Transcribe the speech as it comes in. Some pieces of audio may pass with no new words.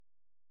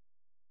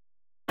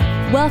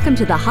Welcome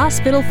to the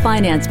Hospital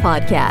Finance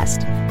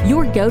Podcast,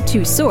 your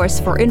go-to source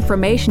for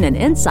information and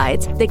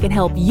insights that can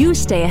help you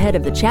stay ahead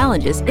of the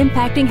challenges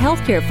impacting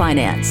healthcare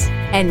finance.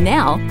 And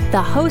now,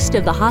 the host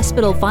of the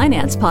Hospital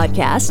Finance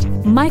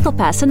Podcast, Michael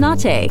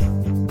Passanante.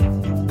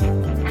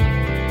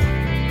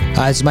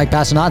 Hi, this is Mike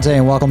Passanante,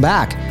 and welcome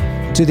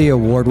back to the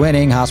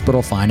award-winning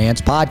Hospital Finance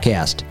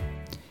Podcast.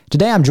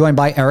 Today, I'm joined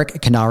by Eric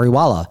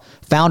Kinariwala,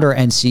 founder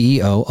and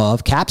CEO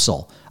of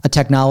Capsule, a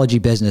technology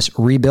business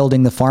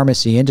rebuilding the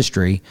pharmacy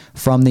industry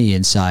from the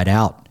inside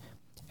out.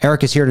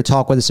 Eric is here to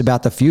talk with us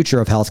about the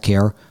future of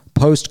healthcare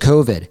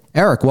post-COVID.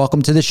 Eric,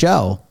 welcome to the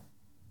show.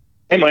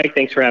 Hey, Mike.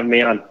 Thanks for having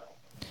me on.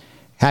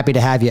 Happy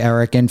to have you,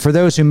 Eric. And for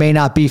those who may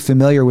not be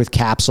familiar with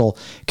Capsule,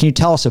 can you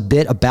tell us a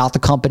bit about the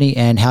company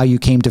and how you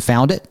came to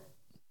found it?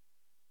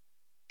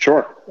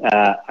 Sure.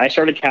 I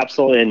started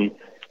Capsule in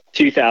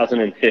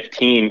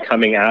 2015,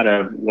 coming out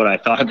of what I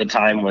thought at the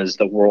time was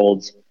the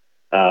world's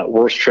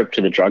worst trip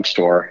to the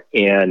drugstore.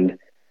 And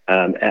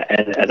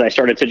as I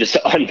started to just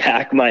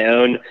unpack my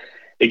own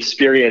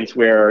experience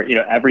where,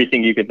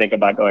 everything you could think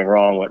about going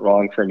wrong went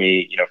wrong for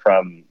me,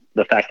 from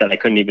the fact that I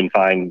couldn't even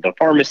find the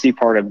pharmacy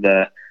part of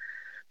the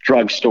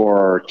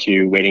drugstore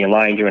to waiting in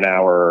line to an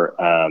hour,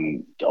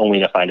 only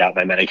to find out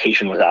my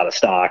medication was out of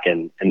stock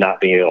and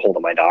not being able to hold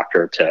of my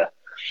doctor to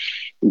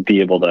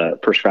be able to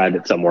prescribe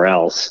it somewhere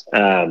else.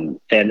 And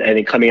I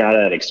think coming out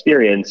of that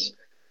experience,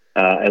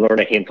 I learned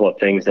a handful of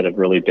things that have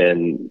really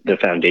been the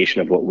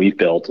foundation of what we've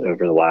built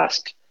over the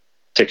last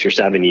 6 or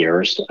 7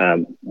 years.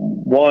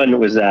 One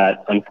was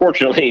that,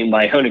 unfortunately,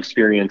 my own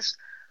experience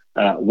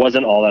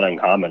wasn't all that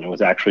uncommon. It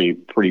was actually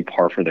pretty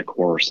par for the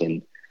course.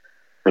 And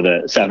for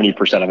the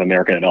 70% of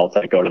American adults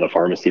that go to the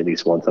pharmacy at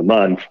least once a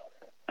month,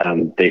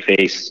 they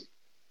face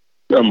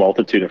a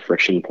multitude of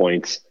friction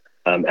points.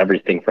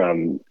 Everything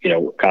from,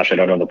 gosh, I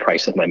don't know the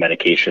price of my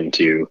medication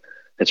to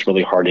it's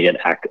really hard to get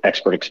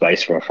expert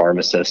advice from a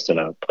pharmacist in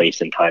a place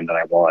and time that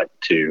I want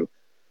to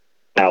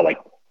now, like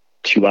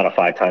 2 out of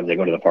 5 times I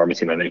go to the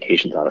pharmacy, my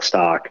medication's out of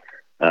stock,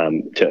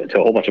 to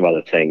a whole bunch of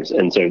other things.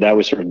 And so that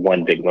was sort of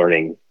one big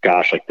learning.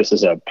 Gosh, like this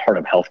is a part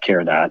of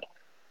healthcare that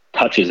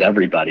touches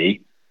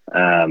everybody.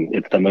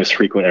 It's the most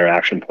frequent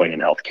interaction point in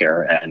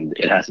healthcare, and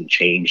it hasn't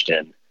changed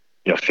in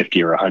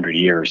 50 or 100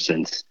 years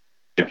since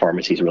the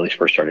pharmacies really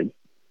first started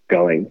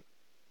going.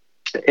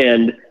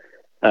 And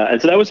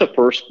so that was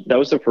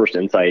the first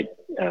insight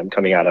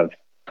coming out of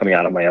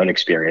my own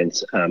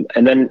experience.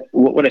 And then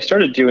what I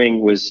started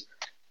doing was,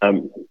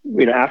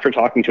 after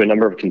talking to a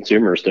number of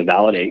consumers to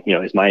validate,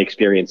 is my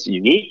experience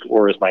unique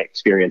or is my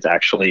experience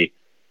actually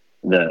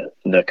the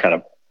kind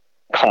of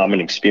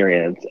common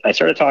experience? I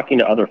started talking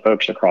to other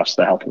folks across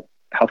the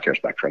healthcare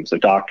spectrum. So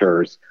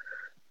doctors,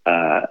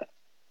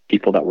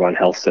 people that run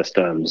health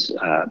systems,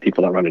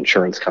 people that run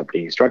insurance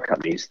companies, drug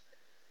companies.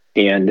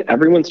 And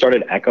everyone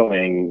started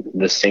echoing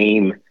the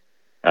same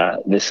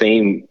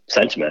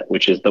sentiment,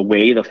 which is the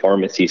way the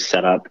pharmacy is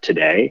set up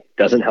today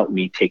doesn't help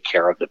me take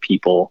care of the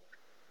people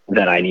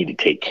that I need to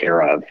take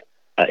care of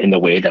in the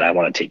way that I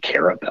want to take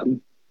care of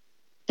them.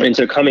 And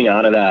so coming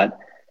out of that,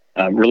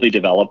 really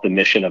developed the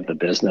mission of the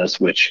business,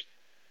 which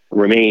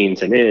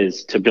remains and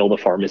is to build a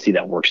pharmacy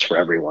that works for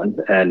everyone.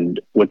 And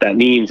what that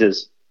means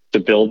is to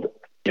build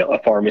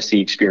a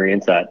pharmacy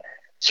experience that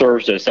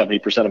serves those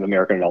 70% of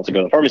American adults who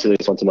go to the pharmacy at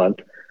least once a month,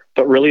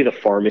 but really the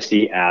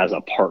pharmacy as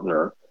a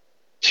partner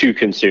to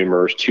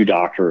consumers, to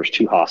doctors,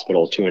 to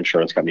hospitals, to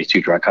insurance companies, to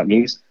drug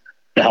companies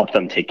to help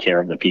them take care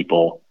of the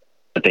people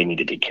that they need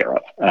to take care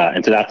of.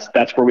 And so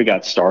that's where we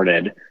got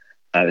started.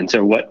 And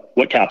so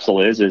what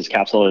Capsule is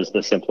Capsule is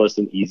the simplest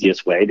and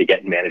easiest way to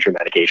get and manage your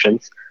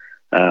medications.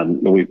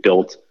 We've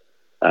built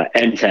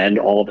end-to-end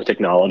all of the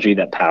technology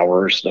that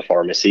powers the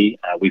pharmacy.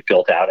 We've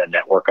built out a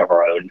network of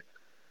our own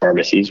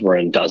pharmacies. We're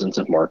in dozens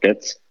of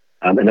markets.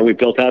 And then we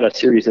built out a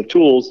series of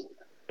tools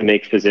to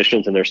make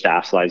physicians and their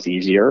staff's lives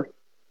easier.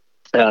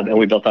 And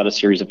we built out a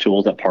series of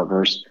tools that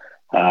partners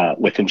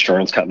with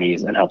insurance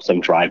companies and helps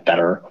them drive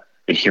better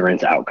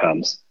adherence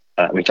outcomes.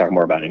 We talk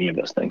more about any of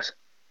those things.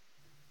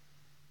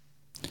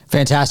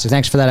 Fantastic.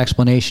 Thanks for that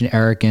explanation,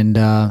 Eric.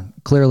 And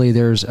clearly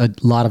there's a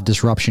lot of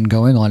disruption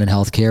going on in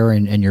healthcare,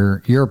 and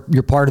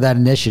you're part of that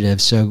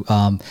initiative. So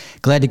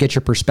glad to get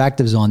your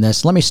perspectives on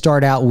this. Let me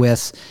start out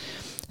with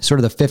sort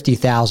of the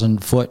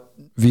 50,000 foot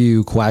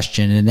view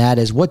question, and that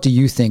is, what do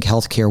you think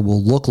healthcare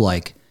will look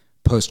like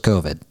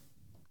post-COVID?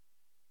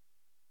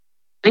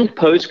 I think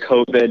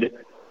post-COVID,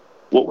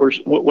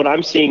 what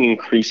I'm seeing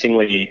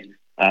increasingly,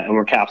 and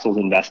where Capsule's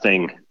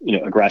investing,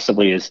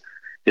 aggressively is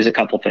a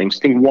couple things. I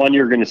think one,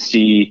 you're going to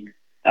see,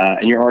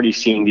 and you're already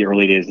seeing the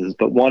early days,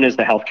 but one is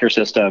the healthcare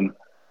system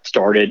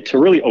started to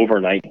really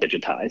overnight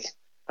digitize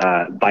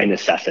by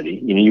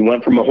necessity. You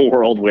went from a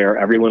world where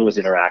everyone was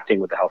interacting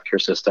with the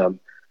healthcare system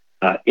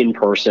in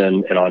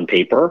person and on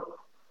paper,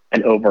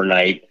 and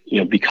overnight,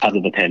 because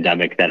of the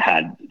pandemic, that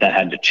had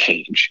to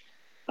change.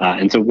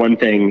 And so one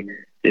thing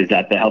is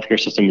that the healthcare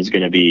system is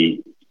going to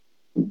be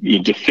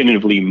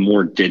definitively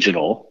more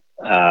digital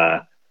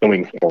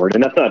going forward.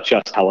 And that's not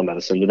just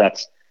telemedicine, but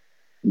that's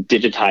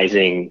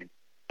digitizing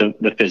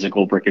the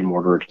physical brick and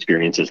mortar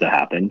experiences that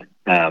happened.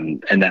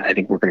 And that I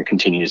think we're going to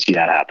continue to see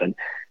that happen.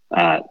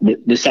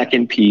 The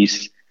second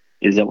piece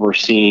is that we're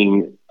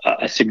seeing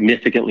a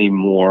significantly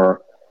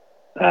more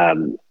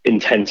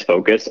intense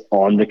focus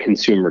on the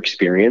consumer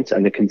experience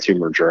and the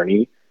consumer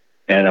journey.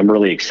 And I'm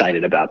really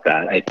excited about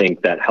that. I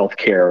think that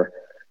healthcare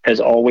has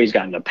always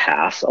gotten a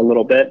pass a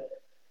little bit,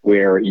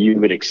 where you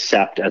would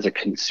accept as a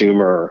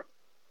consumer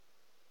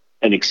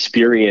an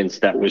experience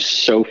that was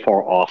so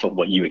far off of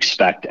what you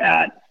expect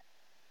at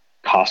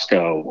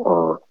Costco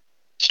or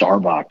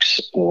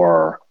Starbucks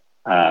or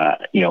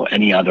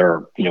any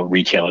other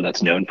retailer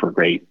that's known for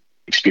great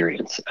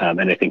experience.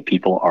 And I think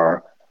people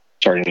are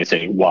starting to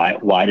say,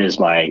 why does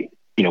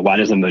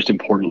the most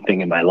important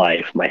thing in my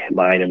life,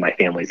 mine and my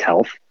family's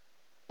health,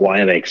 why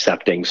am I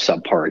accepting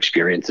subpar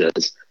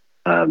experiences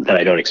that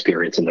I don't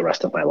experience in the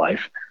rest of my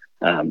life?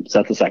 So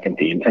that's the second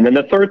theme. And then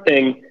the third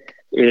thing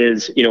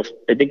is,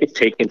 I think it's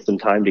taken some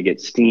time to get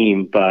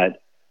steam,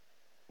 but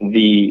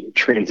the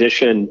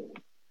transition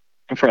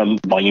from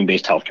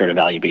volume-based healthcare to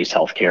value-based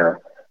healthcare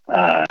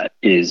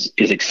is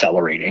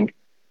accelerating.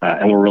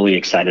 And we're really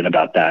excited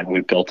about that.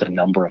 We've built a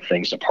number of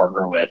things to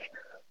partner with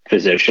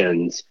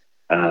physicians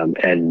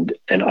and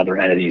other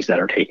entities that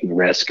are taking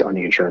risk on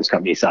the insurance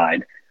company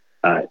side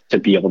to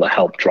be able to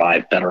help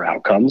drive better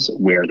outcomes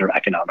where they're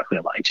economically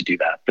aligned to do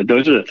that. But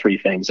those are the three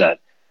things that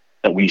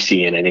we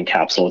see, and I think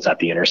Capsule is at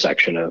the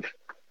intersection of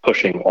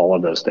pushing all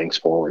of those things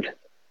forward.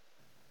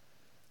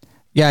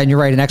 Yeah, and you're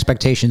right. And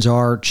expectations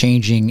are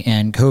changing,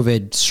 and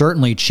COVID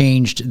certainly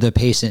changed the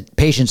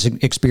patient's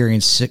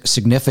experience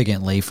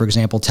significantly. For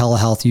example,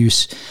 telehealth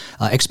use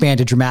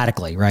expanded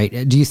dramatically,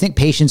 right? Do you think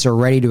patients are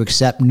ready to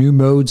accept new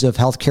modes of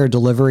healthcare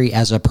delivery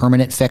as a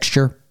permanent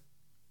fixture?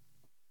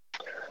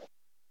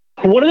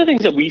 One of the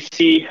things that we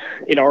see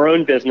in our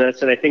own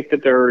business, and I think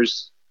that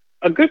there's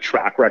a good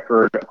track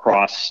record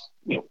across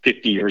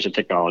 50 years of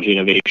technology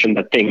innovation,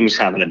 that things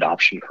have an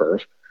adoption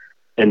curve.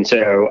 And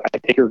so I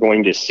think you're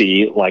going to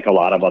see, like a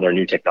lot of other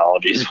new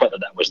technologies, whether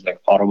that was the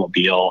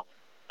automobile,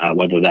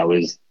 whether that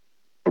was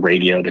the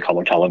radio, the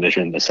color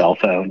television, the cell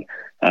phone,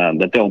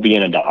 that there'll be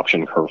an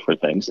adoption curve for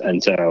things.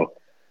 And so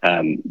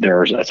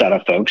there's a set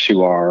of folks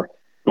who are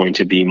going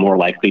to be more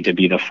likely to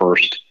be the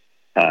first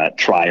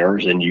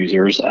triers and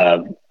users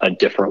of a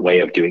different way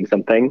of doing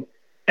something.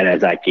 And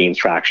as that gains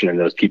traction and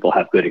those people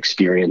have good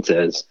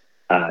experiences,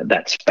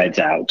 that spreads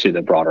out to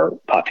the broader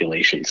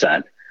population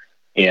set.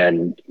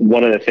 And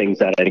one of the things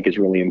that I think is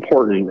really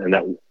important,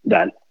 and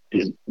that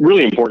is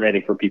really important, I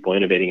think, for people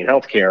innovating in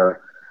healthcare,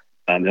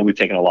 that we've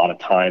taken a lot of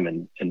time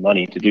and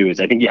money to do, is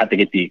I think you have to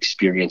get the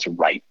experience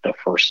right the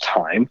first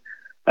time.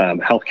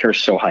 Healthcare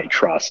is so high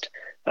trust,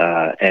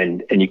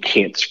 and you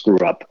can't screw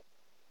up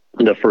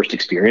the first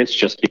experience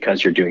just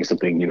because you're doing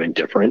something new and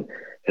different.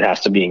 It has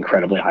to be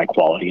incredibly high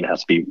quality, and it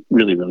has to be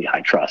really, really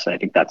high trust. And I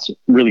think that's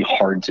really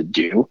hard to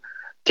do,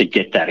 to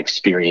get that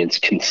experience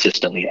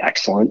consistently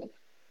excellent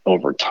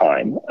over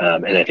time.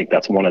 And I think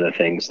that's one of the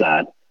things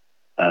that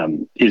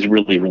is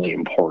really, really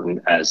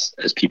important as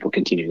people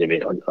continue to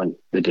innovate on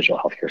the digital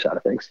healthcare side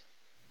of things.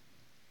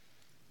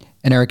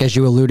 And Eric, as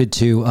you alluded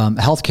to,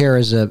 healthcare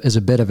is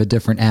a bit of a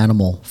different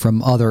animal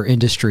from other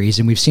industries.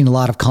 And we've seen a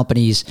lot of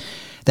companies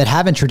that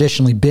haven't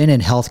traditionally been in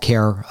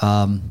healthcare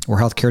or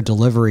healthcare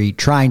delivery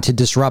trying to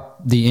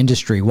disrupt the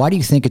industry. Why do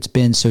you think it's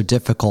been so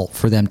difficult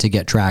for them to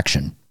get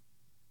traction?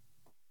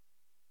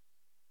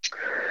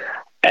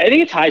 I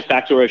think it ties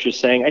back to what I was just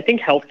saying. I think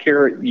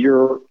healthcare,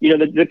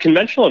 the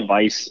conventional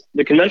advice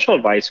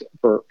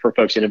for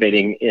folks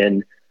innovating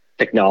in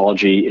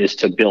technology is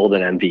to build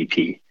an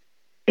MVP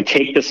and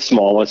take the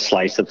smallest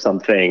slice of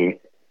something.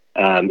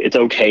 It's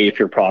okay if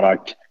your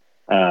product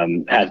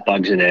has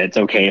bugs in it. It's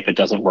okay if it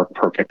doesn't work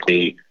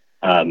perfectly.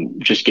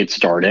 Just get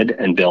started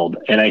and build.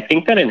 And I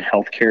think that in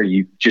healthcare,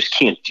 you just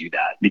can't do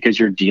that because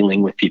you're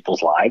dealing with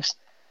people's lives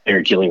and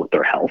you're dealing with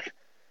their health.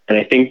 And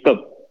I think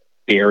the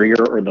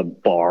barrier or the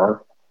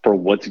bar for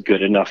what's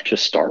good enough to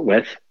start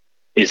with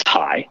is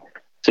high.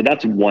 So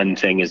that's one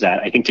thing, is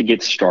that I think to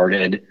get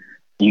started,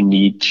 you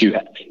need to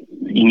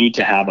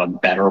have a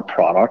better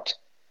product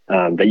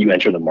that you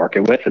enter the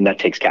market with, and that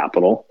takes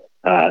capital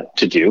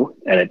to do,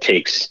 and it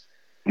takes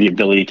the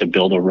ability to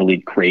build a really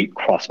great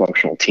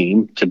cross-functional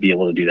team to be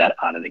able to do that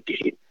out of the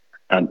gate.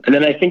 And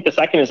then I think the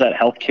second is that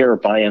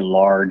healthcare, by and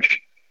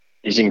large,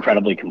 is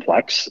incredibly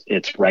complex.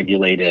 It's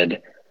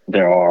regulated.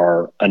 There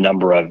are a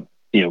number of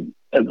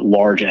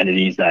large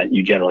entities that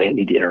you generally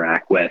need to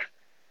interact with.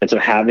 And so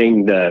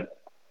having the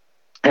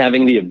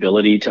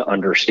ability to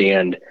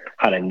understand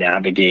how to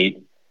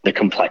navigate the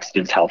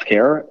complexities of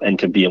healthcare and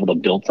to be able to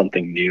build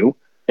something new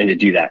and to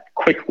do that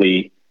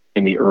quickly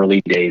in the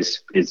early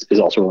days is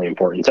also really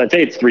important. So I'd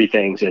say it's three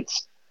things.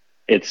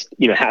 It's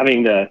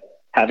having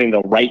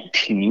the right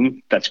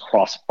team that's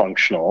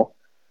cross-functional,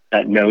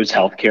 that knows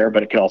healthcare,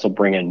 but it can also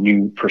bring a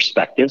new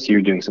perspective. So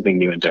you're doing something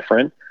new and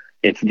different.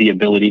 It's the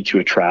ability to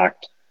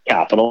attract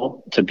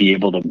capital to be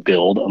able to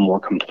build a more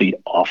complete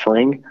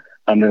offering.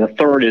 And then the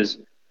third is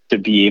to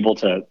be able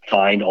to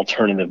find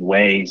alternative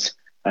ways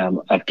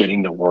of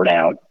getting the word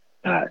out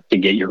to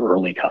get your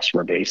early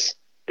customer base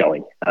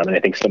going. And I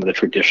think some of the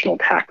traditional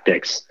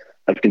tactics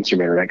of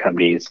consumer internet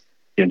companies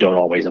don't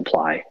always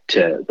apply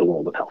to the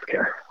world of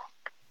healthcare.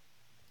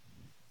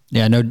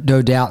 Yeah, no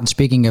doubt. And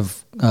speaking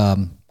of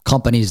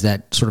companies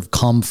that sort of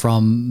come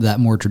from that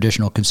more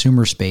traditional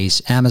consumer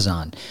space,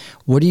 Amazon.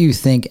 What do you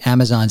think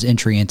Amazon's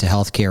entry into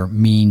healthcare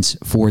means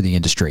for the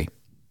industry?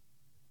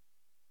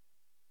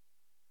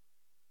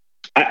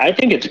 I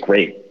think it's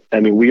great. I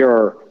mean, we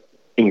are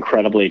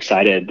incredibly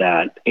excited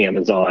that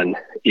Amazon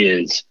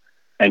is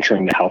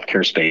entering the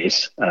healthcare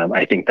space.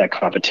 I think that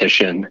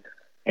competition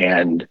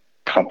and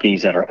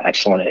companies that are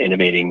excellent at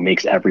innovating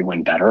makes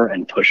everyone better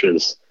and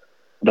pushes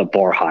the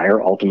bar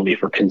higher ultimately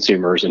for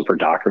consumers and for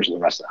doctors and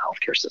the rest of the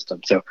healthcare system.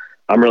 So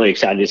I'm really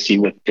excited to see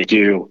what they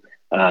do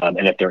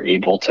and if they're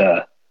able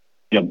to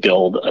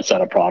build a set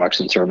of products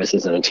and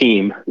services and a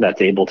team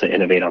that's able to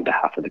innovate on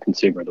behalf of the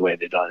consumer the way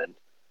they've done in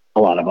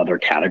a lot of other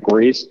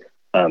categories.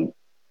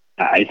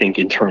 I think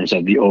in terms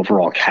of the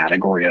overall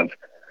category of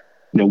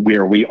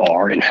where we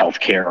are in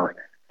healthcare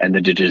and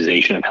the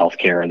digitization of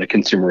healthcare and the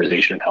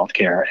consumerization of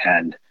healthcare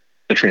and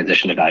the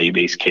transition to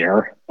value-based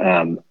care,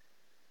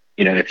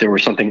 if there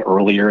was something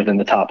earlier than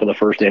the top of the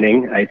first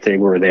inning, I'd say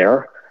we're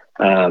there.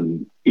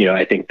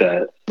 I think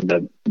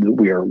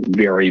we are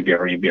very,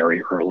 very,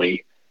 very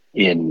early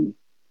in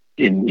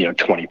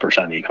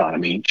 20% of the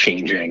economy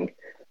changing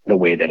the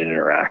way that it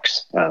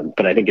interacts.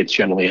 But I think it's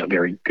generally a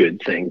very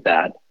good thing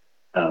that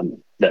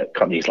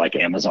companies like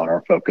Amazon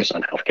are focused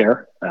on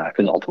healthcare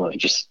because ultimately it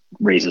just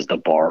raises the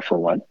bar for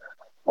what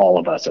all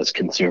of us as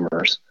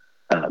consumers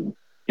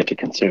get to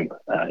consume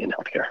in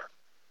healthcare.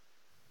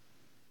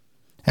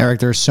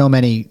 Eric, there's so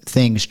many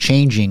things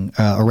changing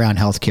around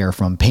healthcare,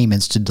 from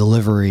payments to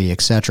delivery,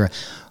 et cetera.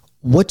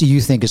 What do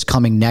you think is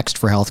coming next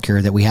for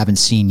healthcare that we haven't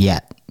seen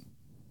yet?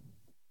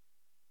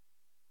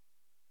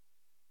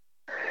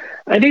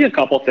 I think a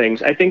couple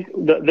things. I think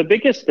the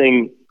biggest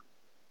thing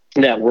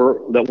that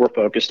we're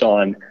focused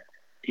on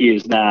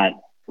is that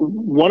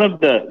one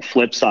of the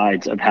flip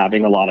sides of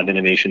having a lot of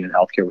innovation in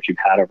healthcare, which we've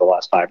had over the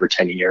last 5 or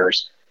 10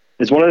 years,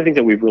 is one of the things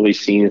that we've really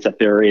seen is that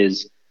there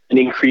is an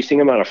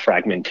increasing amount of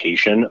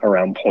fragmentation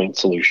around point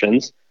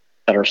solutions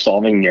that are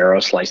solving narrow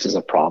slices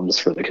of problems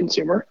for the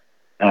consumer.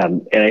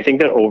 And I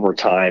think that over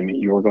time,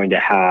 you're going to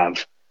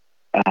have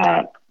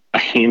a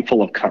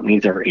handful of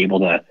companies that are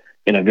able to,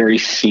 in a very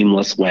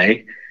seamless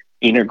way,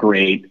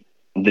 integrate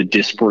the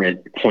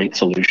disparate point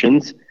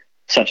solutions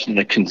such that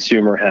the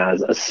consumer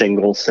has a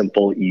single,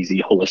 simple,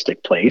 easy,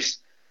 holistic place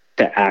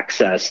to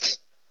access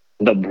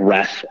the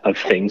breadth of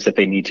things that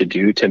they need to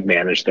do to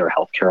manage their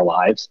healthcare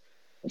lives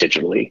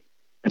digitally.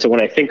 And so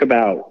when I think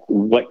about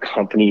what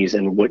companies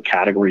and what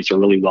categories are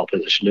really well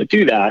positioned to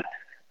do that,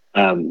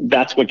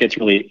 that's what gets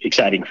really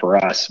exciting for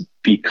us,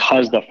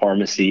 because the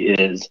pharmacy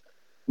is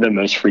the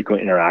most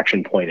frequent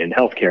interaction point in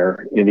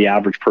healthcare. The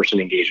average person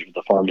engages with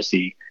the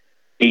pharmacy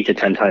 8 to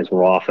 10 times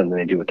more often than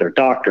they do with their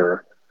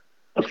doctor.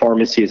 The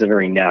pharmacy is a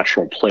very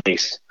natural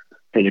place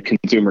for the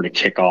consumer to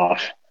kick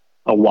off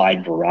a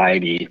wide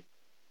variety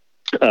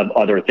of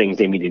other things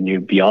they need to do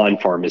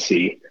beyond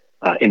pharmacy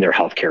in their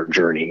healthcare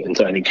journey. And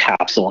so I think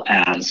Capsule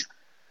as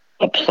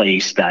a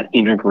place that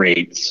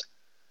integrates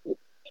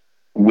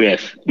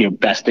with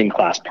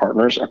best-in-class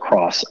partners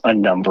across a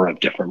number of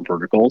different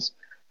verticals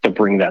to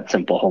bring that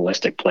simple,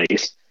 holistic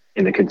place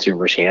in the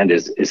consumer's hand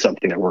is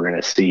something that we're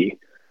going to see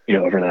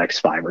over the next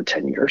 5 or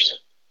 10 years.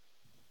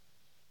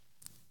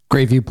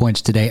 Great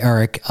viewpoints today,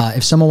 Eric.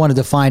 If someone wanted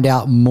to find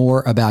out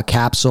more about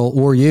Capsule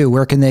or you,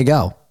 where can they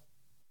go?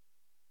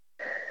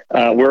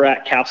 We're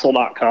at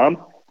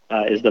capsule.com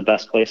is the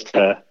best place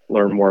to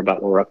learn more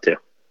about what we're up to.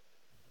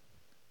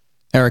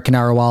 Eric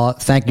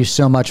Kinariwala, thank you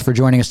so much for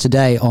joining us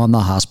today on the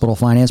Hospital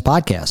Finance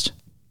Podcast.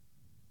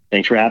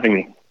 Thanks for having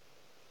me.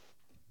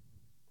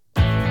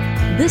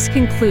 This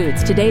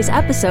concludes today's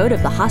episode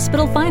of the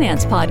Hospital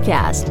Finance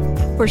Podcast.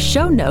 For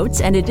show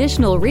notes and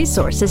additional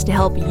resources to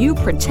help you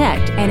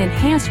protect and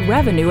enhance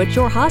revenue at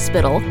your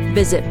hospital,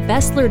 visit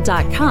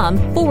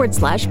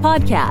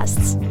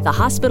Bessler.com/podcasts. The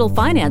Hospital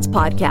Finance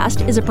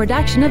Podcast is a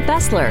production of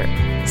Bessler.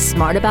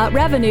 Smart about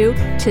revenue,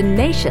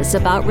 tenacious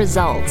about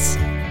results.